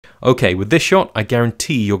Okay, with this shot, I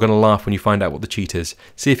guarantee you're going to laugh when you find out what the cheat is.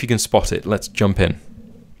 See if you can spot it. Let's jump in.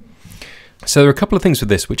 So there are a couple of things with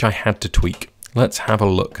this which I had to tweak. Let's have a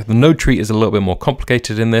look. The node tree is a little bit more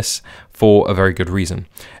complicated in this for a very good reason.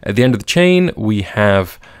 At the end of the chain, we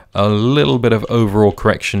have a little bit of overall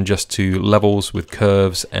correction just to levels with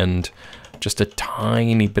curves and just a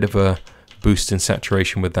tiny bit of a boost in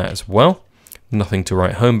saturation with that as well. Nothing to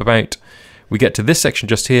write home about. We get to this section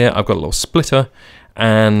just here, I've got a little splitter,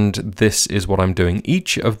 and this is what I'm doing.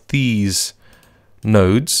 Each of these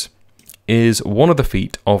nodes is one of the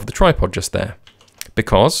feet of the tripod just there,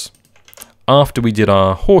 because after we did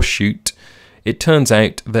our horse shoot, it turns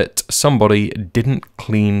out that somebody didn't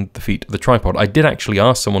clean the feet of the tripod. I did actually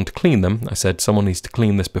ask someone to clean them. I said someone needs to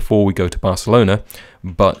clean this before we go to Barcelona,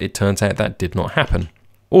 but it turns out that did not happen.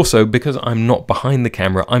 Also, because I'm not behind the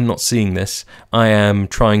camera, I'm not seeing this, I am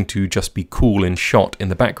trying to just be cool in shot in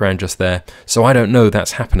the background just there, so I don't know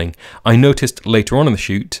that's happening. I noticed later on in the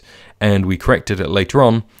shoot, and we corrected it later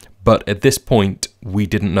on, but at this point, we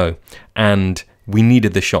didn't know. And we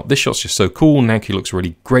needed this shot. This shot's just so cool. Naoki looks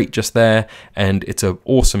really great just there, and it's an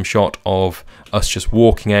awesome shot of us just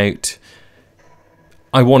walking out.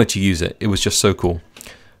 I wanted to use it. It was just so cool.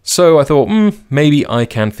 So I thought, maybe I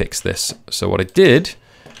can fix this. So what I did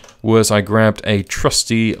was I grabbed a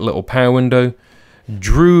trusty little power window,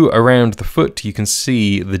 drew around the foot. You can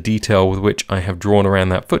see the detail with which I have drawn around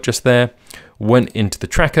that foot just there, went into the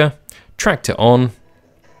tracker, tracked it on,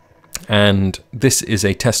 and this is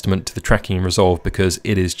a testament to the tracking in Resolve because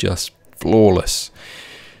it is just flawless.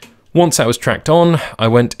 Once that was tracked on, I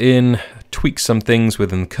went in, tweaked some things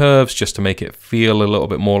within the curves just to make it feel a little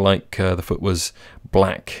bit more like the foot was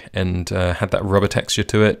black and had that rubber texture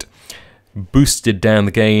to it. Boosted down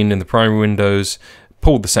the gain in the primary windows,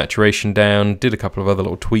 pulled the saturation down, did a couple of other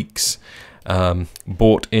little tweaks,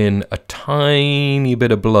 brought in a tiny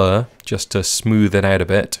bit of blur just to smooth it out a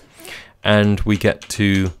bit, and we get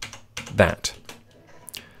to that.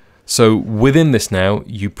 So within this now,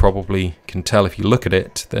 you probably can tell if you look at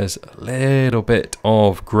it, there's a little bit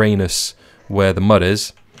of grayness where the mud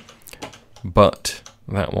is, but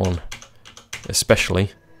that one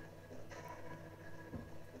especially.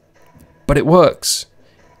 But it works.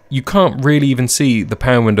 You can't really even see the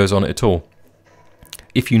power windows on it at all.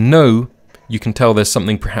 If you know, you can tell there's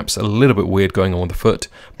something perhaps a little bit weird going on with the foot,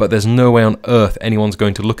 but there's no way on earth anyone's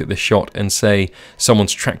going to look at this shot and say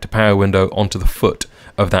someone's tracked a power window onto the foot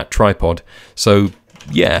of that tripod. So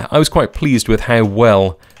yeah, I was quite pleased with how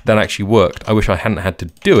well that actually worked. I wish I hadn't had to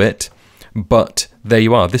do it, but there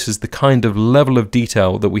you are. This is the kind of level of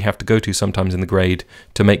detail that we have to go to sometimes in the grade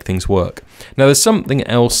to make things work. Now there's something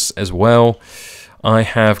else as well. I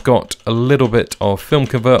have got a little bit of film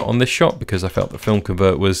convert on this shot because I felt the film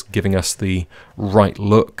convert was giving us the right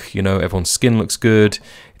look. You know, everyone's skin looks good.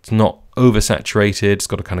 It's not oversaturated. It's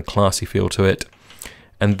got a kind of classy feel to it.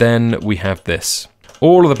 And then we have this.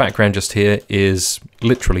 All of the background just here is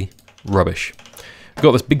literally rubbish. We've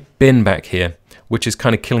got this big bin back here, which is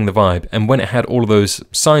kind of killing the vibe. And when it had all of those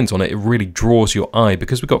signs on it, it really draws your eye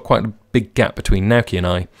because we've got quite a big gap between Naoki and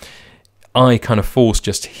I. Eye kind of falls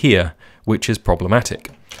just here, which is problematic.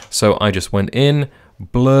 So I just went in,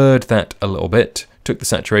 blurred that a little bit, took the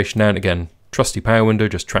saturation down again, trusty power window,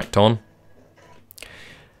 just tracked on.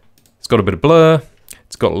 It's got a bit of blur,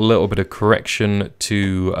 it's got a little bit of correction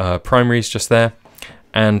to primaries just there,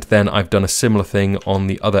 and then I've done a similar thing on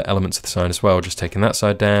the other elements of the sign as well, just taking that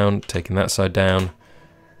side down, taking that side down.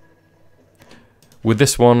 With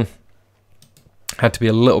this one, had to be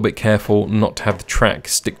a little bit careful not to have the track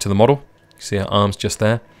stick to the model. You see her arms just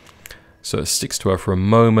there. So it sticks to her for a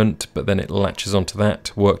moment, but then it latches onto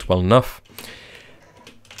that. Worked well enough.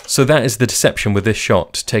 So that is the deception with this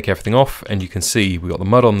shot. Take everything off, and you can see we got the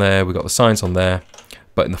mud on there, we got the signs on there.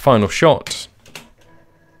 But in the final shot,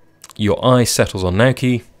 your eye settles on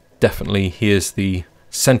Naoki. Definitely, here's the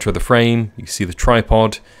center of the frame. You can see the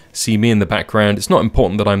tripod, see me in the background. It's not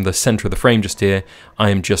important that I'm the center of the frame just here.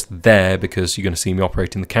 I am just there because you're going to see me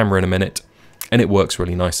operating the camera in a minute. And it works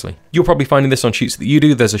really nicely. You're probably finding this on shoots that you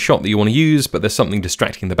do. There's a shot that you want to use, but there's something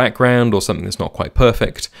distracting in the background or something that's not quite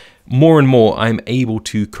perfect. More and more, I'm able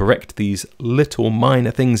to correct these little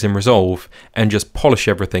minor things in Resolve and just polish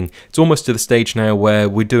everything. It's almost to the stage now where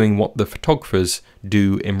we're doing what the photographers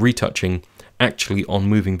do in retouching actually on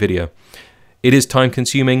moving video. It is time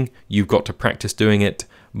consuming. You've got to practice doing it,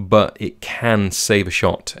 but it can save a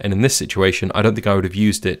shot. And in this situation, I don't think I would have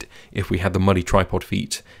used it if we had the muddy tripod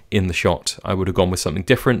feet in the shot. I would have gone with something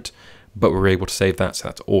different, but we were able to save that, so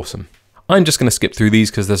that's awesome. I'm just going to skip through these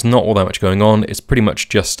because there's not all that much going on. It's pretty much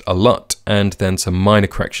just a LUT and then some minor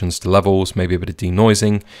corrections to levels, maybe a bit of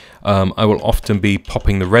denoising. I will often be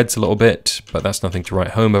popping the reds a little bit, but that's nothing to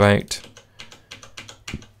write home about.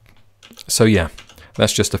 So yeah,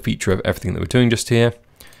 that's just a feature of everything that we're doing just here.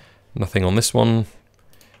 Nothing on this one.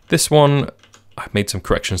 This one, I've made some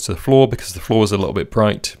corrections to the floor because the floor is a little bit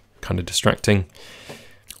bright, kind of distracting.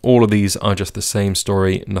 All of these are just the same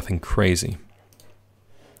story, nothing crazy.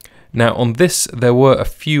 Now on this, there were a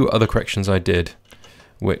few other corrections I did,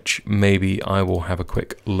 which maybe I will have a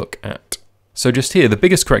quick look at. So just here, the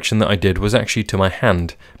biggest correction that I did was actually to my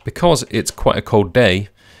hand. Because it's quite a cold day,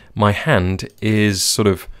 my hand is sort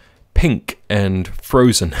of pink and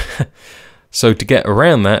frozen. So to get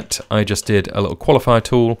around that, I just did a little qualifier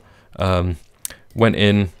tool, went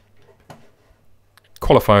in,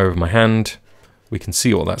 qualifier over my hand, we can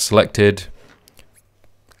see all that selected,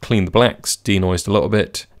 cleaned the blacks, denoised a little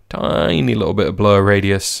bit, tiny little bit of blur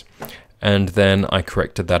radius, and then I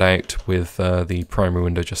corrected that out with the primary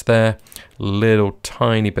window just there. Little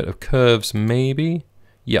tiny bit of curves maybe.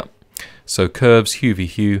 Yep. So curves, hue v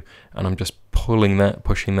hue, and I'm just pulling that,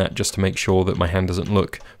 pushing that just to make sure that my hand doesn't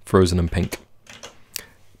look frozen and pink.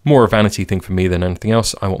 More a vanity thing for me than anything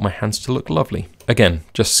else. I want my hands to look lovely. Again,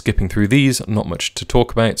 just skipping through these, not much to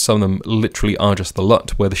talk about. Some of them literally are just the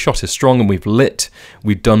LUT, where the shot is strong and we've lit.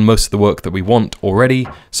 We've done most of the work that we want already,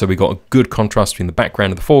 so we've got a good contrast between the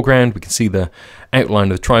background and the foreground. We can see the outline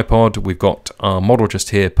of the tripod. We've got our model just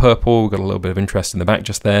here, purple. We've got a little bit of interest in the back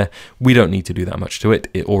just there. We don't need to do that much to it.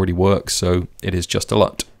 It already works, so it is just a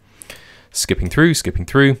LUT. Skipping through, skipping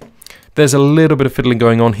through. There's a little bit of fiddling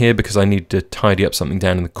going on here because I need to tidy up something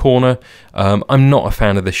down in the corner. I'm not a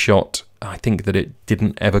fan of this shot. I think that it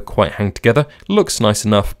didn't ever quite hang together. Looks nice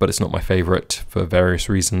enough, but it's not my favorite for various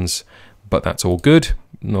reasons. But that's all good.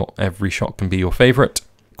 Not every shot can be your favorite.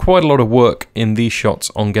 Quite a lot of work in these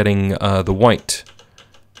shots on getting the white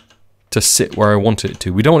to sit where I want it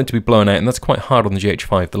to. We don't want it to be blown out, and that's quite hard on the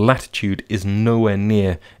GH5. The latitude is nowhere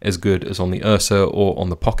near as good as on the Ursa or on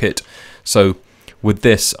the Pocket. So with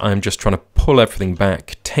this, I'm just trying to pull everything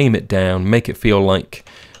back, tame it down, make it feel like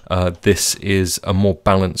this is a more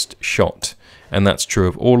balanced shot. And that's true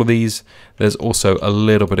of all of these. There's also a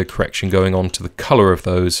little bit of correction going on to the color of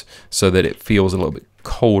those so that it feels a little bit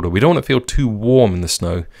colder. We don't want to feel too warm in the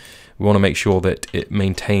snow. We want to make sure that it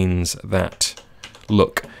maintains that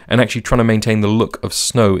look. And actually trying to maintain the look of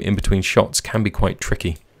snow in between shots can be quite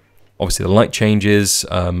tricky. Obviously the light changes,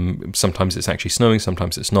 sometimes it's actually snowing,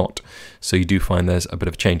 sometimes it's not, so you do find there's a bit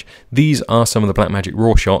of a change. These are some of the Blackmagic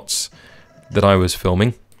RAW shots that I was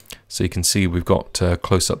filming, so you can see we've got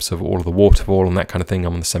close-ups of all of the waterfall and that kind of thing.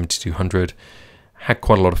 I'm on the 7200. Had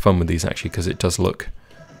quite a lot of fun with these actually because it does look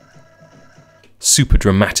super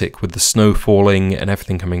dramatic with the snow falling and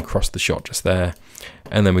everything coming across the shot just there.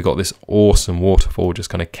 And then we've got this awesome waterfall just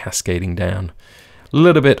kind of cascading down. A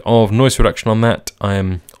little bit of noise reduction on that. I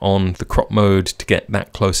am on the crop mode to get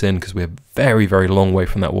that close in because we're very, very long way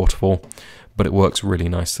from that waterfall, but it works really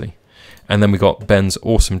nicely. And then we got Ben's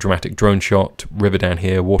awesome dramatic drone shot, river down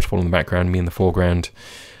here, waterfall in the background, me in the foreground.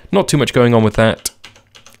 Not too much going on with that.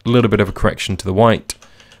 A little bit of a correction to the white,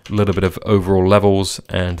 a little bit of overall levels,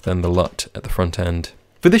 and then the LUT at the front end.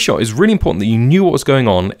 For this shot, it's really important that you knew what was going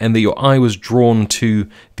on and that your eye was drawn to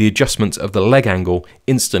the adjustments of the leg angle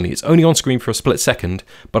instantly. It's only on screen for a split second,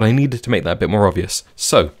 but I needed to make that a bit more obvious.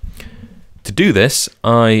 So, to do this,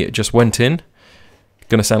 I just went in,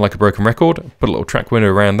 gonna sound like a broken record, put a little track window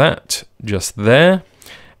around that, just there,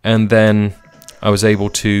 and then I was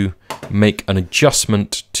able to make an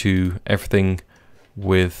adjustment to everything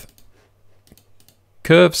with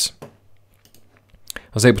curves.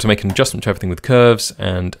 I was able to make an adjustment to everything with curves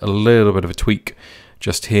and a little bit of a tweak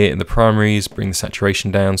just here in the primaries, bring the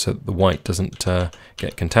saturation down so that the white doesn't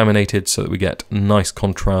get contaminated, so that we get nice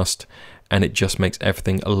contrast, and it just makes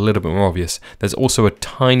everything a little bit more obvious. There's also a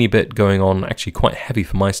tiny bit going on, actually quite heavy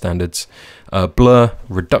for my standards, blur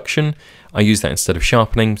reduction. I use that instead of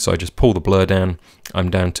sharpening, so I just pull the blur down. I'm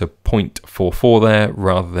down to 0.44 there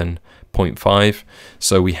rather than 0.5,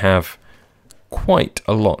 so we have quite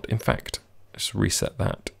a lot. In fact, let's reset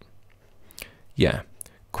that. Yeah,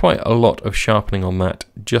 quite a lot of sharpening on that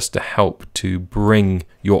just to help to bring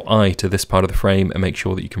your eye to this part of the frame and make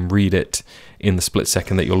sure that you can read it in the split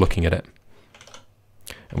second that you're looking at it.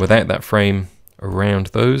 And without that frame around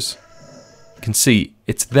those, you can see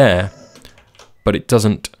it's there, but it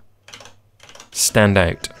doesn't stand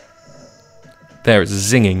out. There, it's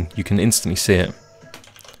zinging. You can instantly see it.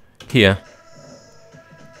 Here,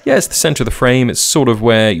 Yeah, it's the center of the frame. It's sort of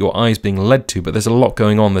where your eye's being led to, but there's a lot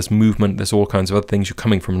going on. There's movement, there's all kinds of other things. You're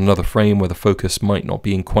coming from another frame where the focus might not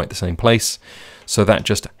be in quite the same place. So that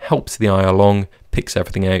just helps the eye along, picks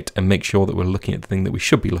everything out, and makes sure that we're looking at the thing that we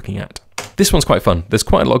should be looking at. This one's quite fun. There's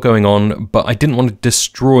quite a lot going on, but I didn't want to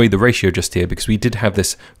destroy the ratio just here because we did have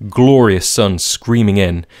this glorious sun screaming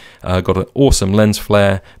in. Got an awesome lens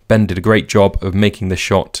flare. Ben did a great job of making this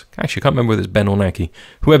shot. Actually, I can't remember whether it's Ben or Naki.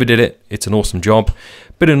 Whoever did it, it's an awesome job.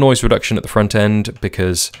 Bit of noise reduction at the front end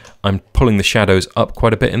because I'm pulling the shadows up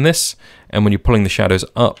quite a bit in this. And when you're pulling the shadows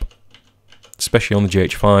up, especially on the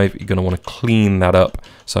GH5, you're going to want to clean that up.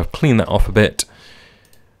 So I've cleaned that off a bit,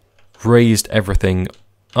 raised everything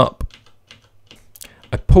up.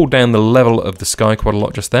 I pulled down the level of the sky quite a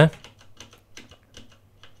lot just there.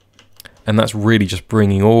 And that's really just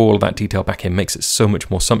bringing all of that detail back in, makes it so much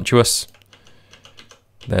more sumptuous.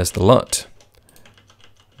 There's the LUT.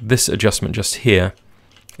 This adjustment just here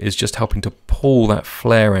is just helping to pull that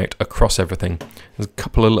flare out across everything. There's a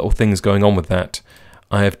couple of little things going on with that.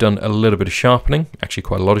 I have done a little bit of sharpening, actually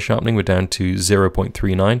quite a lot of sharpening. We're down to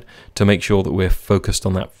 0.39 to make sure that we're focused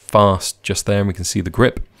on that fast just there and we can see the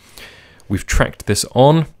grip. We've tracked this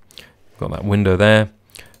on, got that window there.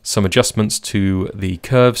 Some adjustments to the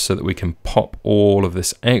curves so that we can pop all of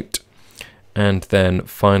this out. And then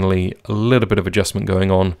finally, a little bit of adjustment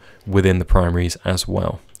going on within the primaries as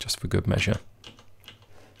well, just for good measure.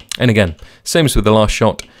 And again, same as with the last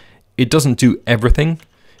shot, it doesn't do everything.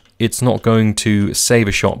 It's not going to save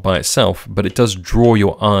a shot by itself, but it does draw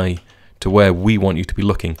your eye to where we want you to be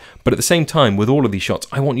looking. But at the same time, with all of these shots,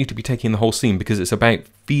 I want you to be taking the whole scene because it's about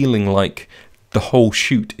feeling like the whole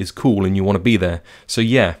shoot is cool and you want to be there. So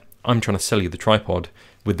yeah, I'm trying to sell you the tripod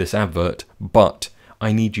with this advert, but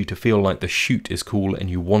I need you to feel like the shoot is cool and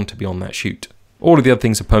you want to be on that shoot. All of the other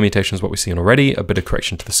things are permutations, what we've seen already, a bit of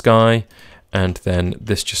correction to the sky, and then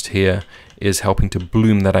this just here is helping to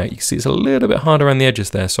bloom that out. You can see it's a little bit hard around the edges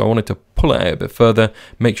there, so I wanted to pull it out a bit further,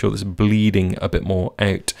 make sure it's bleeding a bit more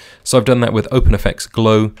out. So I've done that with OpenFX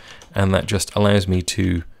Glow, and that just allows me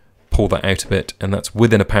to pull that out a bit, and that's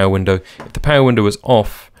within a power window. If the power window was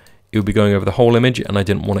off, it would be going over the whole image, and I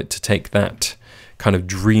didn't want it to take that kind of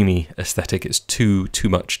dreamy aesthetic. It's too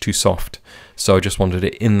much, too soft. So I just wanted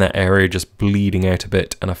it in that area, just bleeding out a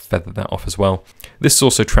bit, and I feathered that off as well. This is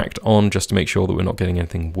also tracked on just to make sure that we're not getting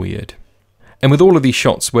anything weird. And with all of these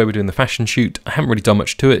shots where we're doing the fashion shoot, I haven't really done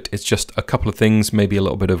much to it. It's just a couple of things, maybe a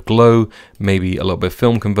little bit of glow, maybe a little bit of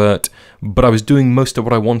film convert, but I was doing most of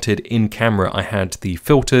what I wanted in camera. I had the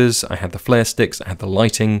filters, I had the flare sticks, I had the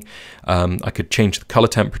lighting, I could change the color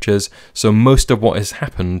temperatures. So most of what has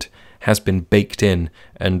happened has been baked in,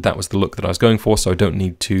 and that was the look that I was going for, so I don't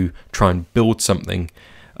need to try and build something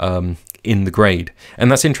in the grade.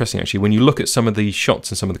 And that's interesting actually, when you look at some of the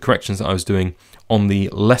shots and some of the corrections that I was doing on the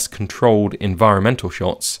less controlled environmental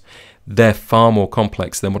shots, they're far more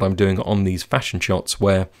complex than what I'm doing on these fashion shots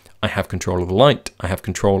where I have control of the light, I have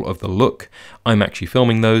control of the look, I'm actually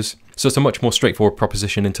filming those. So it's a much more straightforward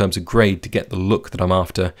proposition in terms of grade to get the look that I'm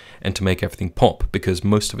after and to make everything pop because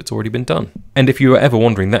most of it's already been done. And if you were ever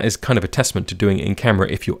wondering, that is kind of a testament to doing it in camera.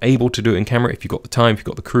 If you're able to do it in camera, if you've got the time, if you've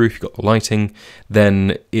got the crew, if you've got the lighting,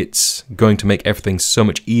 then it's going to make everything so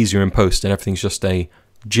much easier in post and everything's just a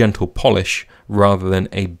gentle polish rather than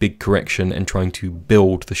a big correction and trying to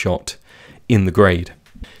build the shot in the grade.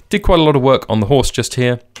 Did quite a lot of work on the horse just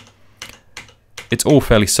here. It's all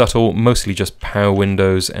fairly subtle, mostly just power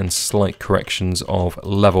windows and slight corrections of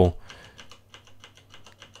level.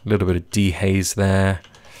 A little bit of dehaze there.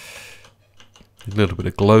 A little bit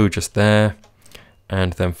of glow just there.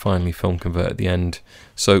 And then finally film convert at the end.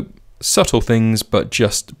 So subtle things, but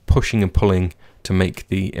just pushing and pulling to make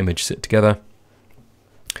the image sit together.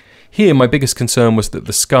 Here my biggest concern was that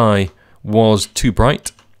the sky was too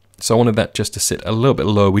bright. So I wanted that just to sit a little bit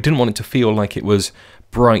lower. We didn't want it to feel like it was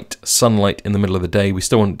bright sunlight in the middle of the day. We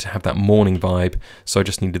still wanted to have that morning vibe, so I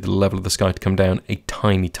just needed the level of the sky to come down a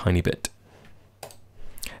tiny, tiny bit.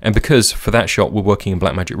 And because for that shot we're working in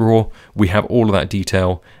Blackmagic Raw, we have all of that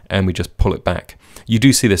detail and we just pull it back. You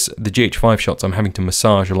do see this, the GH5 shots I'm having to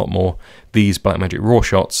massage a lot more. These Blackmagic Raw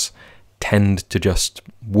shots tend to just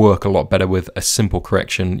work a lot better with a simple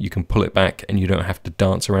correction. You can pull it back and you don't have to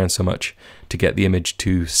dance around so much to get the image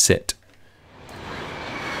to sit.